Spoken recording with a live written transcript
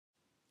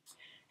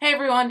Hey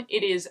everyone,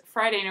 it is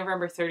Friday,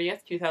 November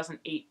 30th,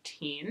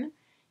 2018.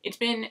 It's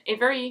been a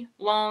very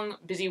long,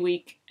 busy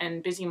week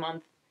and busy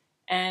month,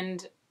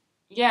 and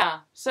yeah,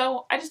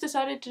 so I just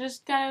decided to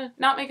just kind of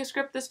not make a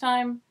script this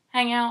time,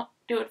 hang out,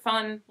 do it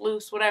fun,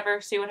 loose,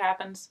 whatever, see what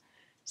happens.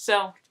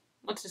 So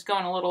let's just go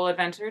on a little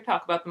adventure,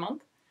 talk about the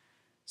month.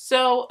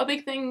 So a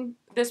big thing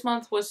this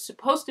month was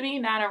supposed to be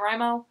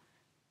NaNoWriMo.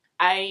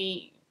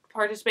 I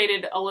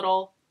participated a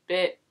little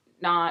bit,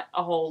 not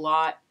a whole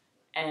lot,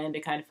 and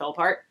it kind of fell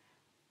apart.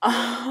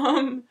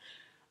 Um,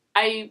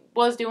 I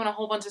was doing a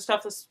whole bunch of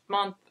stuff this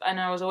month, and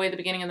I was away at the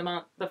beginning of the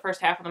month, the first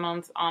half of the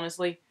month,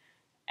 honestly.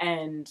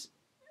 And,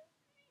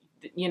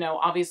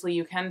 obviously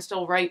you can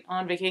still write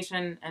on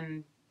vacation,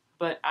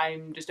 but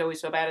I'm just always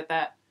so bad at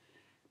that.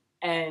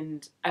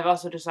 And I've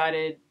also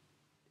decided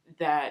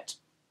that,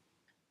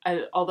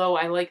 although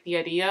I like the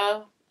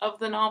idea of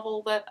the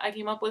novel that I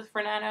came up with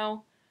for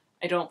Nano,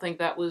 I don't think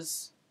that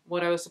was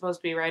what I was supposed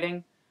to be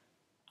writing.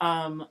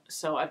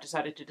 So I've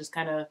decided to just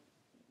kind of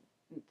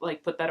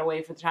put that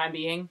away for the time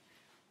being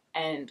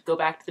and go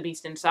back to The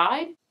Beast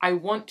Inside. I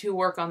want to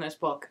work on this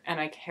book,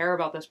 and I care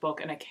about this book,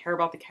 and I care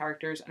about the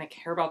characters, and I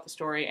care about the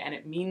story, and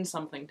it means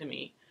something to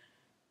me.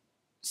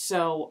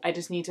 So I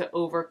just need to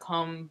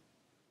overcome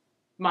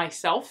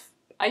myself,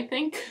 I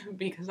think,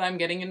 because I'm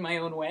getting in my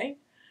own way.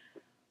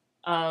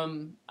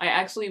 I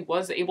actually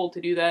was able to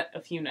do that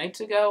a few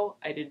nights ago.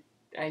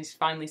 I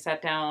finally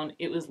sat down.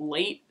 It was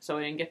late, so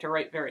I didn't get to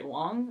write very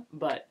long,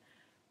 but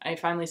I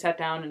finally sat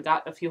down and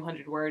got a few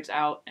hundred words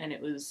out, and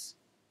it was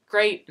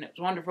great, and it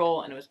was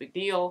wonderful, and it was a big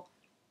deal.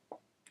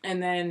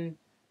 And then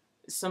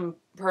some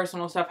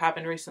personal stuff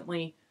happened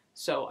recently,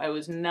 so I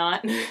was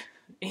not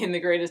in the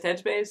greatest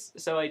headspace,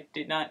 so I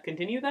did not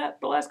continue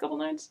that the last couple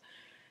nights.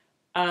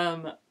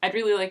 I'd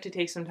really like to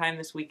take some time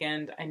this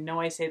weekend. I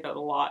know I say that a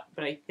lot,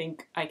 but I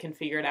think I can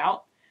figure it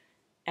out.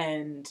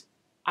 And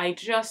I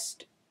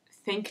just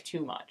think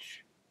too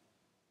much.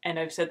 And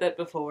I've said that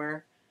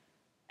before,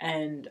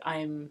 and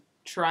I'm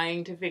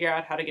trying to figure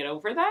out how to get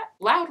over that.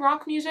 Loud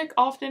rock music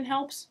often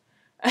helps,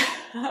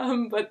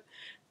 but,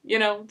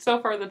 so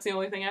far that's the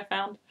only thing I've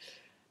found,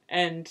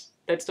 and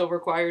that still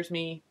requires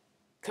me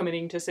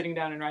committing to sitting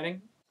down and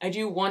writing. I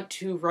do want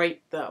to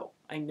write, though.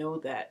 I know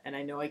that, and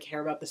I know I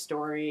care about the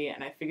story,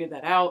 and I figured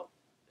that out,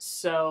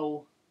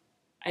 so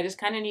I just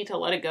kind of need to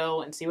let it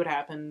go and see what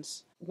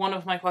happens. One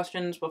of my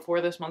questions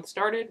before this month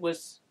started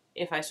was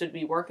if I should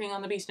be working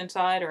on The Beast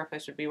Inside or if I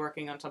should be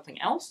working on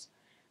something else.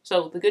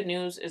 So the good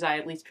news is I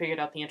at least figured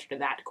out the answer to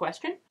that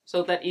question.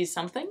 So that is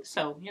something.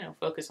 So,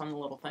 focus on the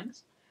little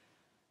things.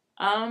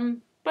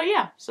 But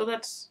yeah, so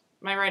that's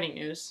my writing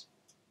news.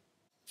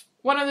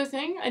 One other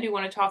thing I do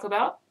want to talk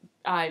about,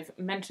 I've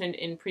mentioned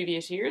in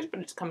previous years,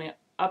 but it's coming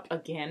up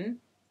again,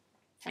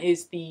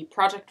 is the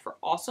Project for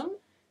Awesome.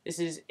 This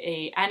is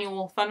an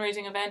annual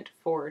fundraising event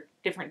for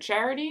different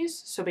charities.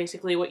 So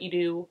basically what you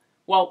do,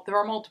 well, there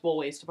are multiple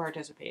ways to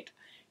participate.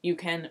 You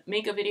can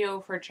make a video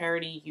for a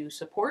charity you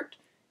support.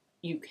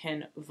 You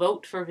can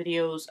vote for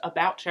videos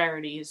about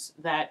charities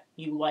that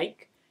you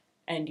like,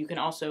 and you can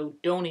also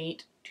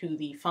donate to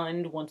the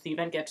fund once the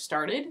event gets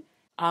started.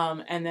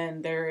 And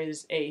then there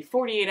is a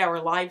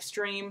 48-hour live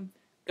stream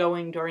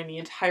going during the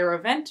entire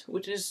event,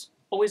 which is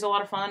always a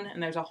lot of fun,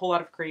 and there's a whole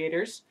lot of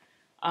creators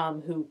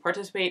who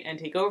participate and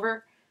take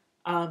over.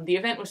 The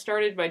event was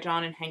started by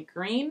John and Hank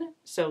Green,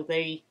 so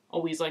they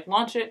always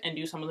launch it and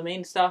do some of the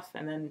main stuff,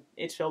 and then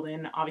it's filled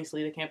in.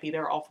 Obviously, they can't be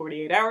there all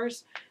 48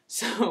 hours,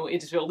 so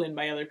it's filled in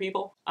by other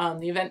people.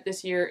 The event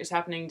this year is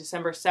happening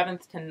December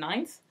 7th to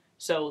 9th,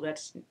 so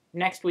that's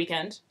next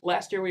weekend.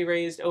 Last year we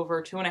raised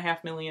over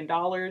 $2.5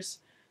 million,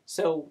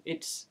 so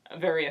it's a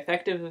very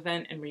effective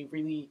event, and we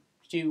really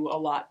do a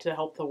lot to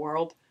help the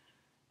world.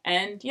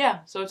 And yeah,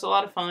 so it's a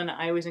lot of fun.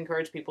 I always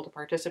encourage people to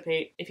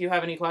participate. If you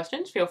have any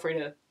questions, feel free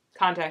to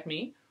contact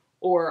me,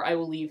 or I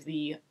will leave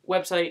the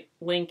website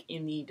link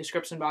in the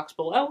description box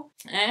below.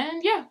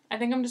 And yeah, I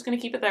think I'm just going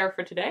to keep it there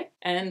for today,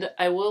 and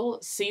I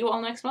will see you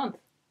all next month.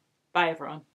 Bye, everyone.